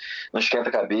tranquilo, não esquenta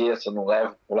a cabeça, não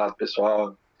levo pro lado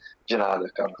pessoal, De nada,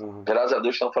 cara. Graças a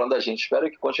Deus estão falando da gente. Espero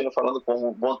que continue falando por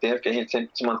um bom tempo, que a gente sempre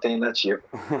se mantém inativo.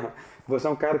 Você é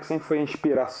um cara que sempre foi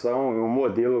inspiração e um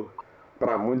modelo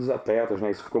para muitos atletas,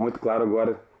 né? Isso ficou muito claro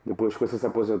agora, depois que você se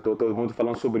aposentou, todo mundo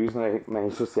falando sobre isso nas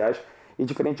redes sociais. E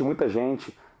diferente de muita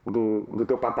gente do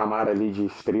teu patamar ali de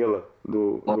estrela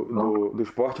do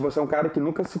esporte, você é um cara que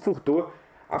nunca se furtou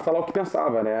a falar o que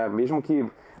pensava, né? Mesmo que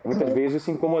muitas vezes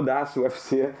isso incomodasse o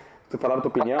UFC. Tu falava a tua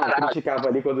opinião, criticava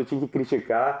ali quando tinha que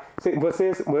criticar.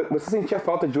 Você sentia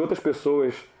falta de outras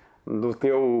pessoas do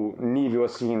teu nível,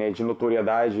 assim, né, de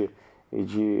notoriedade e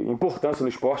de importância no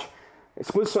esporte,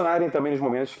 se posicionarem também nos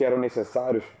momentos que eram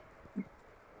necessários?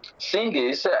 Sim,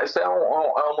 isso é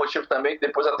um motivo também que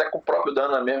depois até com o próprio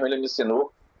Dana mesmo ele me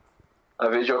ensinou a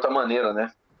ver de outra maneira,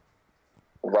 né?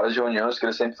 Com várias reuniões que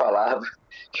ele sempre falava,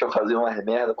 que eu fazia umas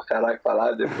merda pra caralho,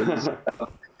 falava depois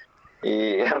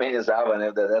e amenizava, né?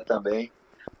 O Dedé também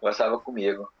conversava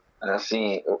comigo.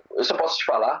 Assim, eu só posso te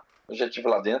falar, eu já estive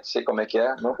lá dentro, sei como é que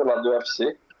é, não pelo lado do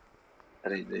UFC.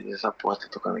 Peraí, essa porra tá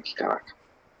tocando aqui, caraca.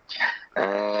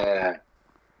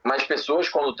 Mas pessoas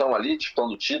quando estão ali,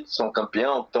 disputando o título, são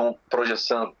campeão, estão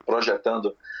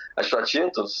projetando as suas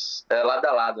títulos, lado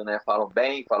a lado, né? Falam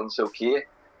bem, falam não sei o quê.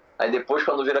 Aí depois,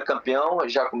 quando vira campeão,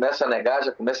 já começa a negar,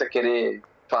 já começa a querer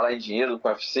falar em dinheiro com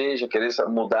o UFC, já querer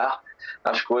mudar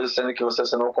as coisas, sendo que você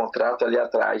assinou um contrato ali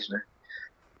atrás, né?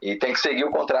 E tem que seguir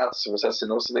o contrato. Se você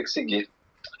assinou, você tem que seguir.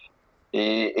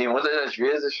 E muitas das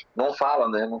vezes não fala,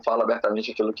 né? Não fala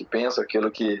abertamente aquilo que pensa,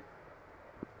 aquilo que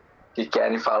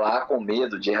querem falar com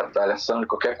medo de retaliação, de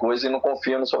qualquer coisa, e não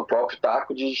confia no seu próprio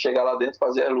taco de chegar lá dentro,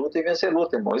 fazer a luta e vencer a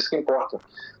luta, irmão. Isso que importa.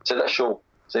 Você dá show.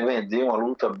 Você vender uma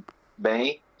luta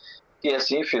bem. E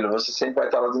assim, filho, você sempre vai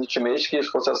estar lá dentro do time. Que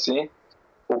se fosse assim,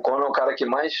 o Conor é o cara que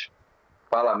mais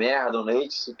fala merda, o Nate,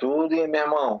 isso tudo, e meu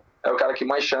irmão, é o cara que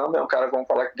mais chama, é o cara que vamos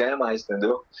falar que ganha mais,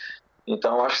 entendeu?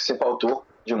 Então, eu acho que se faltou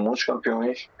de muitos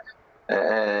campeões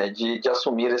de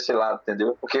assumir esse lado,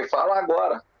 entendeu? Porque fala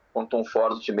agora, quando estão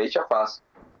fora do teammate é fácil,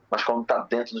 mas quando tá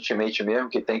dentro do teammate mesmo,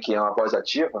 que tem que ir uma voz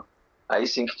ativa, aí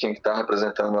sim que tinha que estar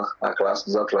representando a classe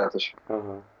dos atletas.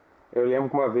 Uhum. Eu lembro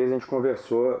que uma vez a gente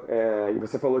conversou e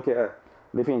você falou que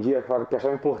defendia, que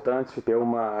achava importante ter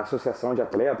uma associação de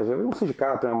atletas, um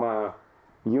sindicato, uma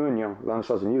union lá nos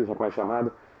Estados Unidos, como é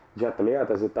chamado, de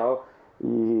atletas e tal.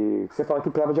 E você fala que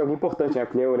precisava de alguém importante, né?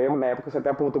 Porque eu lembro, na época, você até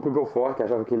apontou pro Belfort, que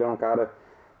achava que ele era um cara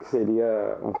que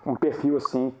seria um perfil,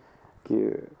 assim,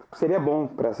 que seria bom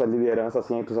para essa liderança,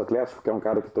 assim, entre os atletas, porque é um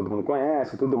cara que todo mundo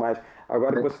conhece e tudo mais.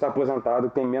 Agora que você está aposentado,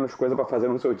 tem menos coisa para fazer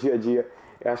no seu dia a dia,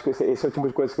 eu acho que esse é o tipo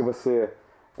de coisa que você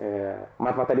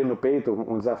mataria no peito,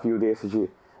 um desafio desse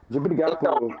de brigar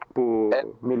por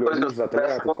melhoria dos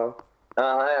atletas e tal.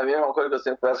 É a mesma coisa que eu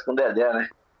sempre peço com o Dedé, né?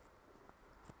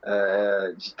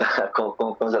 De estar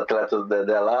com os atletas do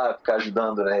Dedé lá, ficar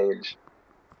ajudando, né, eles.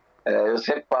 Eu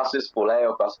sempre passo isso pro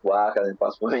Léo, eu passo pro Aka, eu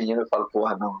passo pro menino, eu falo,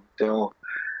 porra, não tenho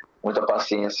muita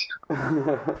paciência.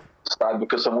 Sabe,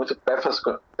 porque eu sou muito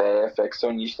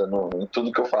perfeccionista em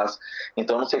tudo que eu faço.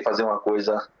 Então eu não sei fazer uma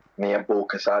coisa meia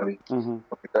boca, sabe? Eu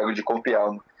pego de corpo e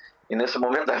alma. E nesse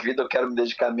momento da vida eu quero me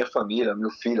dedicar à minha família, ao meu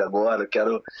filho agora, eu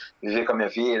quero viver com a minha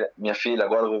filha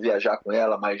agora, eu vou viajar com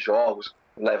ela, mais jogos,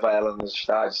 levar ela nos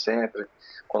estádios sempre,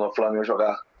 quando o Flamengo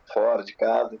jogar fora de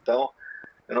casa. Então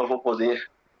eu não vou poder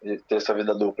ter essa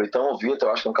vida dupla. Então o Vitor,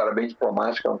 eu acho que é um cara bem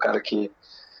diplomático, é um cara que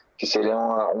seria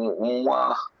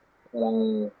uma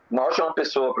ótima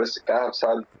pessoa para esse cargo,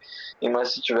 sabe?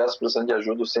 Mas se tivesse precisando de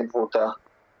ajuda, eu sempre vou estar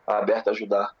aberto a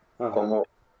ajudar, como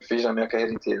fiz na minha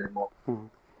carreira inteira, irmão.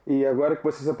 E agora que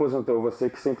você se aposentou, você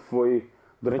que sempre foi,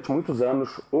 durante muitos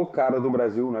anos, o cara do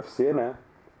Brasil no UFC, né?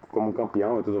 Como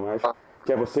campeão e tudo mais.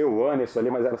 Que é você, o Anderson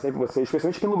ali, mas era sempre você,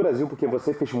 especialmente aqui no Brasil, porque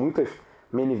você fez muitas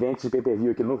main events de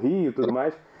pay-per-view aqui no Rio e tudo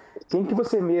mais. Quem que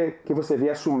você vê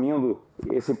assumindo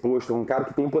esse posto? Um cara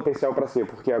que tem potencial para ser,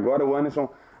 porque agora o Anderson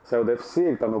saiu do UFC,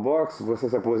 ele tá no boxe, você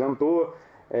se aposentou.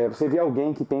 Você vê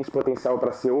alguém que tem esse potencial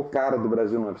para ser o cara do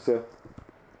Brasil no UFC?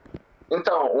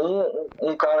 Então,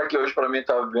 um cara que hoje para mim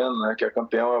tá vendo, né, que é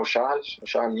campeão, é o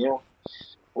Charlinho.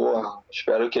 Porra,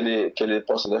 espero que ele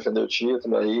possa defender o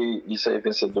título aí e sair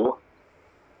vencedor.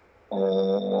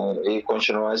 E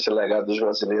continuar esse legado dos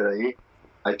brasileiros aí.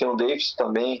 Aí tem o Davis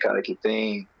também, cara, que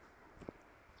tem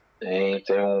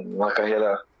uma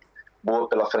carreira boa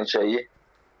pela frente aí.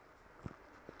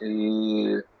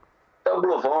 E é o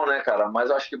Glovão, né, cara? Mas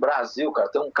eu acho que Brasil, cara,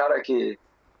 tem um cara que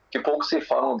pouco se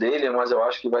falam dele, mas eu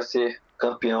acho que vai ser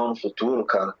campeão no futuro,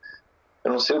 cara.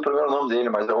 Eu não sei o primeiro nome dele,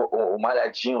 mas é o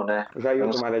Malhadinho, né? Jair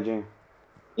do Malhadinho.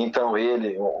 Então,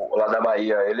 ele, lá da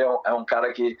Bahia, ele é um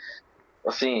cara que,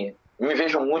 assim, me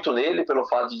vejo muito nele pelo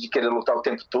fato de querer lutar o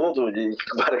tempo todo, de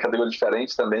várias categorias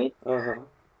diferentes também.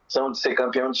 São de ser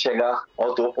campeão, de chegar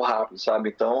ao topo rápido, sabe?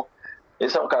 Então,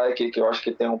 esse é um cara que eu acho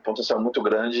que tem um potencial muito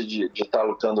grande de estar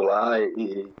lutando lá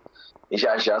e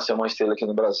já ser uma estrela aqui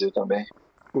no Brasil também.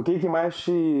 O que mais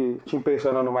te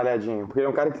impressiona no Malhadinho? Porque ele é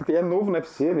um cara que é novo no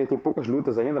UFC, ele tem poucas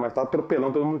lutas ainda, mas tá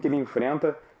atropelando todo mundo que ele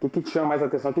enfrenta. O que te chama mais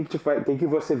atenção? O que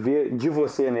você vê de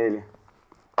você nele?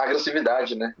 A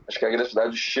agressividade, né? Acho que a agressividade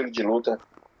do estilo de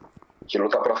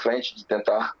lutar pra frente, de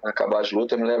tentar acabar as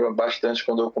lutas, me lembra bastante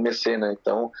quando eu comecei, né?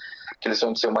 Então, aquele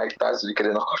sonho de ser o Mike Tyson, de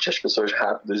querer nocautear as pessoas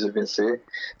rápidas e vencer,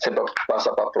 sempre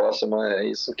passar pra próxima, é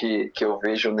isso que eu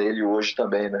vejo nele hoje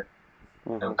também, né?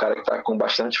 É um cara que tá com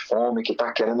bastante fome, que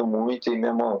tá querendo muito, e, meu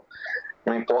irmão,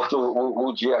 não importa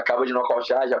o dia, acaba de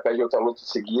nocautear, já pede outra luta em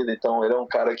seguida. Então ele é um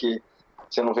cara que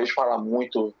você não vejo falar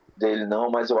muito dele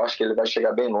não, mas eu acho que ele vai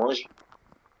chegar bem longe.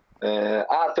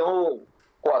 Tem o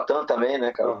Poatan também,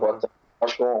 né, cara? O Poatan,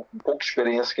 acho que com pouca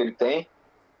experiência que ele tem,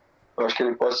 eu acho que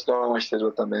ele pode se tornar uma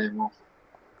estrela também, irmão.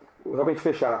 Só pra gente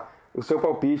fechar, o seu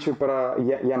palpite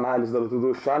e análise da luta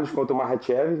do Charles contra o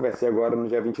Makhachev, vai ser agora no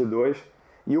dia 22,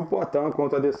 e o Poatan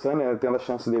contra o Adesanya, tendo a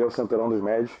chance dele ao cinturão dos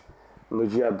médios no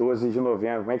dia 12 de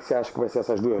novembro. Como é que você acha que vai ser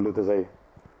essas duas lutas aí?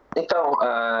 Então,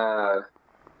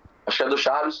 acho que a do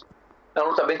Charles é uma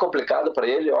luta bem complicada para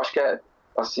ele. Eu acho que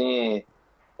assim,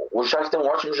 o Charles tem um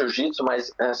ótimo jiu-jitsu,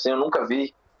 mas assim, eu nunca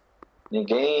vi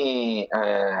ninguém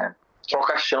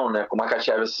trocar chão, né, com o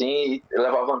Makhachev assim e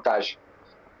levar vantagem.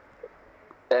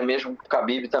 Mesmo o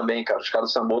Khabib também, cara. Os caras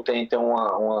do Sambo tem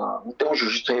não tem um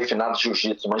jiu-jitsu refinado de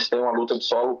jiu-jitsu, mas tem uma luta de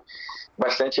solo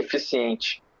bastante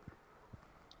eficiente.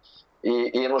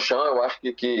 E no chão eu acho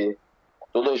que com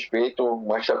todo respeito, o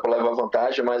Makhachev leva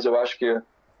vantagem, mas eu acho que o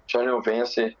Chanel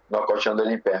vence nocauteando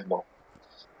ele em pé, irmão.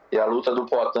 E a luta do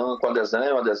Poatan com o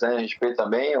Adesanya respeito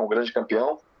também, é um grande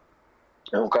campeão.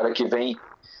 É um cara que vem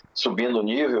subindo o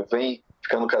nível, vem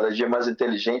ficando cada dia mais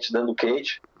inteligente dentro do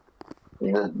cage,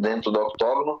 dentro do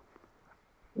octógono,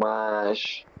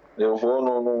 mas eu vou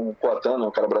no Poatan,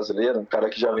 um cara brasileiro, um cara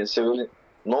que já venceu ele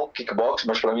no kickbox,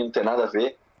 mas para mim não tem nada a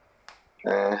ver.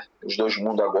 Os dois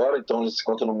mundos agora, então ele se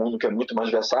encontra num mundo que é muito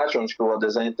mais versátil, onde o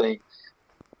Adesanya tem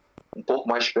um pouco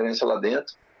mais de experiência lá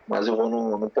dentro, mas eu vou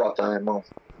no Poatan, irmão.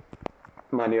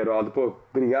 Maneiro, Aldo. Pô,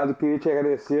 obrigado, queria te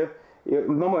agradecer.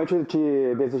 Normalmente eu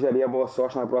te desejaria boa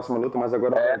sorte na próxima luta, mas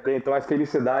agora tem então as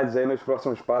felicidades aí nos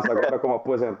próximos passos, agora como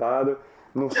aposentado.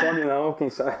 Não some não, quem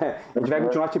sabe. A gente vai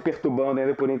continuar te perturbando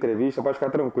ainda por entrevista, pode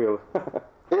ficar tranquilo.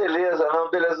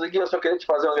 Beleza, Gui, eu só queria te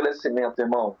fazer um agradecimento,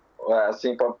 irmão.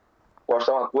 Assim, pra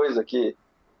postar uma coisa que...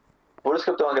 Por isso que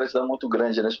eu tenho uma gratidão muito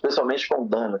grande, né? Especialmente com o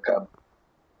Dana, cara.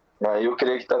 Aí eu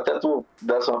queria que até tu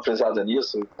desse uma frisada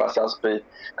nisso, passasse pra ele,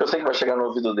 que eu sei que vai chegar no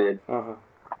ouvido dele.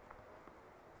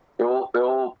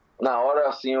 Eu na hora,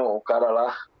 assim, o cara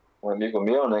lá, um amigo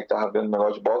meu, né, que tava vendo o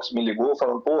negócio de boxe, me ligou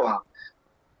falando, porra,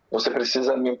 você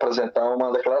precisa me apresentar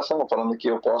uma declaração falando que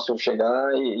eu posso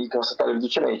chegar e que você tá livre do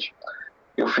Ultimate.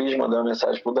 Eu fiz, mandei uma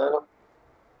mensagem pro Dana,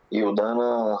 e o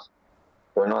Dana,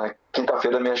 na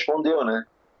quinta-feira, me respondeu, né,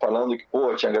 falando que, pô,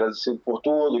 eu tinha agradecido por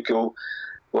tudo, que o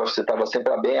UFC estava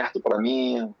sempre aberto para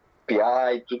mim,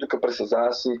 PI, tudo que eu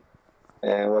precisasse,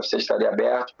 o UFC estaria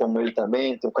aberto, como ele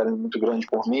também, tem um carinho muito grande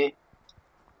por mim,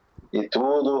 e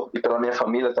tudo, e pela minha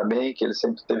família também, que ele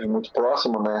sempre esteve muito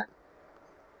próximo, né?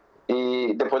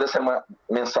 E depois dessa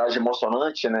mensagem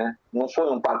emocionante, né? Não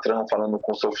foi um patrão falando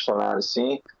com o seu funcionário,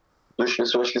 sim, duas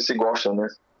pessoas que se gostam, né?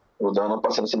 O Dana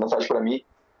passando essa mensagem para mim,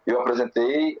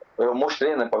 eu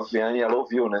mostrei, né, para a Viviane, e ela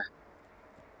ouviu, né?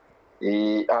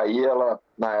 E aí ela,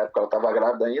 na época, ela estava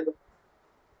grávida ainda,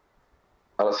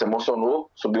 ela se emocionou,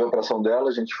 subiu a pressão dela,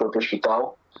 a gente foi para o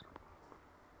hospital,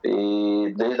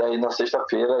 e desde aí, na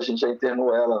sexta-feira, a gente já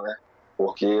internou ela, né?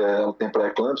 Porque ela tem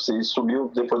pré-eclâmpsia e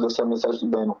subiu depois dessa mensagem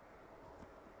do Dana.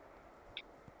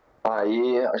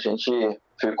 Aí a gente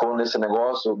ficou nesse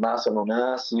negócio, nasce ou não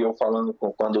nasce, e eu falando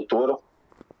com a doutora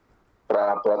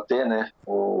para ter, né,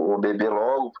 o bebê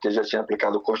logo, porque já tinha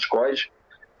aplicado o corticoide.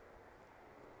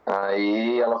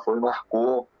 Aí ela foi e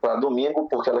marcou para domingo,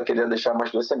 porque ela queria deixar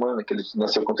mais 2 semanas, que ele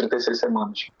nasceu com 36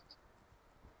 semanas.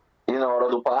 E na hora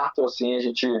do parto, assim, a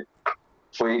gente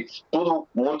foi tudo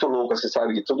muito louco, assim,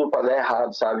 sabe? Que tudo para dar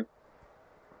errado, sabe?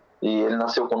 E ele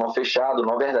nasceu com nó fechado,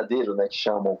 nó verdadeiro, né? Que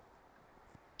chamam,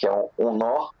 que é um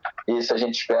nó. E se a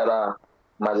gente espera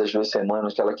mais as 2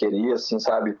 semanas que ela queria, assim,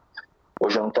 sabe?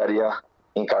 Hoje eu não estaria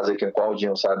em casa aqui com o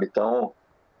Claudinho, sabe? Então,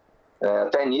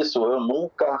 até nisso, eu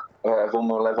nunca vou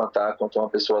me levantar contra uma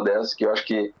pessoa dessa, que eu acho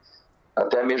que,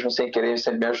 até mesmo sem querer,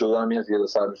 sempre me ajudou na minha vida,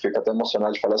 sabe? Fico até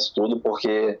emocionado de falar isso tudo,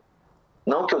 porque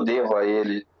não que eu devo a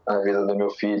ele a vida do meu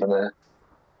filho, né?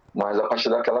 Mas a partir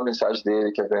daquela mensagem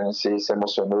dele, que a Vernice se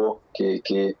emocionou,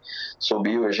 que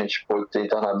subiu, a gente pôde ter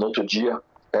internado no outro dia,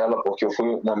 porque eu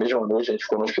fui na mesma noite, a gente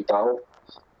ficou no hospital,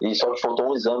 e só que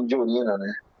faltou um exame de urina,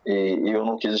 né? E eu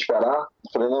não quis esperar,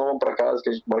 falei, não, vamos para casa, que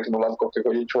a gente mora aqui no lado, qualquer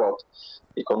coisa a gente volta.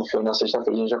 E quando foi na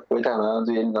sexta-feira, a gente já ficou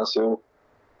internado, e ele nasceu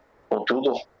com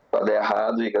tudo para dar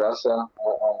errado, e graças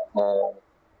ao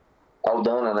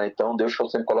Aldana, né? Então Deus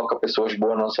sempre coloca pessoas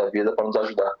boas na nossa vida para nos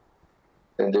ajudar,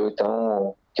 entendeu?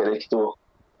 Então queria que tu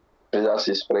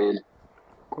fizesse isso para ele.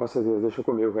 Com certeza, deixa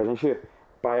comigo.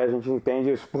 Pai, a gente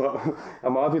entende isso. A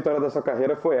maior vitória da sua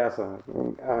carreira foi essa,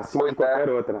 acima de qualquer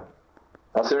outra.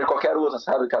 Acima de qualquer outra,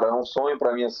 sabe, cara? É um sonho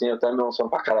para mim, assim, eu até me emociono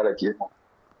pra caralho aqui, irmão.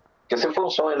 Porque sempre foi um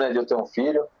sonho, né, de eu ter um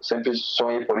filho, sempre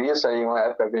sonhei por isso, aí uma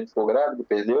época a gente ficou grávido,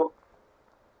 perdeu.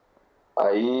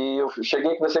 Aí eu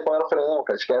cheguei e conversei com ela, falei, não,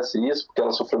 cara, esquece isso, porque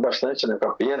ela sofreu bastante, né, com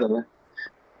a perda, né.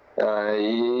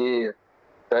 Aí,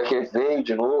 até que veio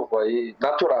de novo, aí,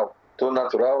 tudo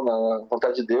natural, na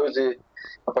vontade de Deus, e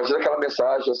a partir daquela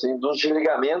mensagem, assim, do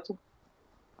desligamento,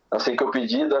 assim, que eu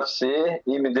pedi do UFC,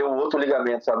 e me deu outro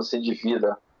ligamento, sabe, assim, de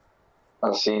vida.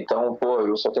 Assim, então, pô,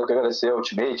 eu só tenho que agradecer ao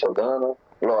Ultimate, ao Dano,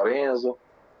 Lorenzo,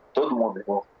 todo mundo,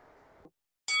 irmão.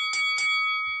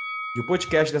 E o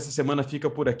podcast dessa semana fica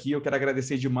por aqui. Eu quero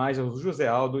agradecer demais ao José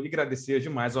Aldo e agradecer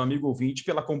demais ao amigo ouvinte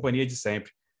pela companhia de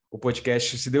sempre. O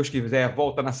podcast, se Deus quiser,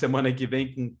 volta na semana que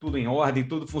vem com tudo em ordem,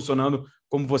 tudo funcionando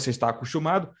como você está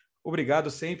acostumado. Obrigado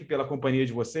sempre pela companhia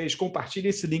de vocês. Compartilhe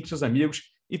esse link com seus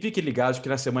amigos e fiquem ligados que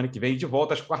na semana que vem, de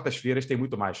volta às quartas-feiras, tem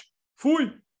muito mais.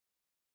 Fui!